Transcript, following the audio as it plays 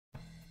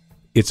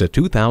It's a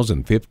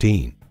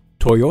 2015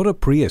 Toyota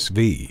Prius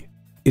V.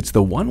 It's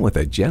the one with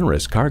a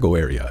generous cargo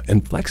area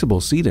and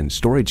flexible seat and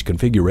storage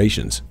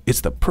configurations.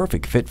 It's the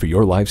perfect fit for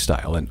your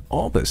lifestyle and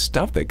all the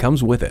stuff that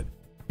comes with it.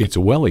 It's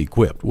well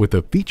equipped with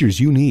the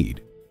features you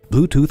need: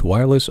 Bluetooth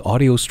wireless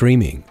audio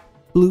streaming,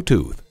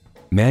 Bluetooth,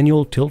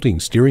 manual tilting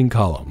steering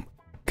column,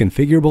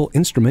 configurable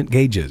instrument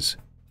gauges,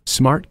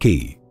 smart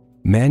key,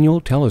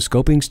 manual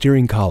telescoping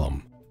steering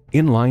column,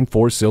 inline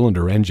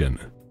 4-cylinder engine,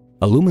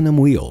 aluminum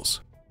wheels,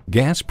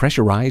 gas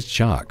pressurized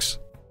shocks,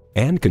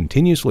 and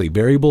continuously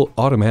variable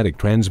automatic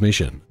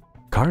transmission.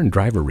 Car and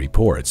Driver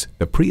reports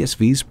the Prius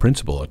V's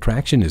principal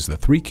attraction is the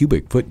 3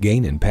 cubic foot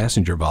gain in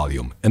passenger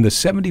volume and the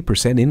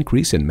 70%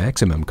 increase in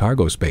maximum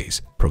cargo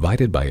space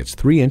provided by its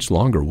 3-inch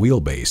longer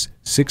wheelbase,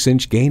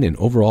 6-inch gain in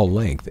overall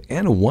length,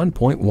 and a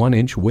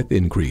 1.1-inch width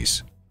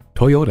increase.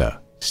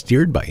 Toyota,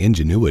 steered by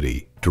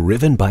ingenuity,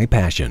 driven by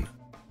passion.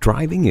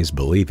 Driving is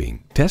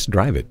believing. Test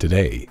drive it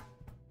today.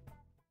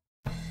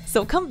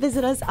 So come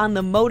visit us on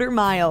the Motor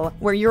Mile,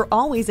 where you're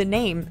always a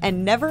name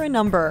and never a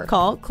number.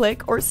 Call,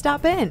 click, or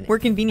stop in. We're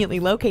conveniently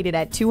located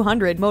at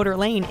 200 Motor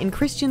Lane in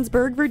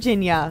Christiansburg,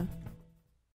 Virginia.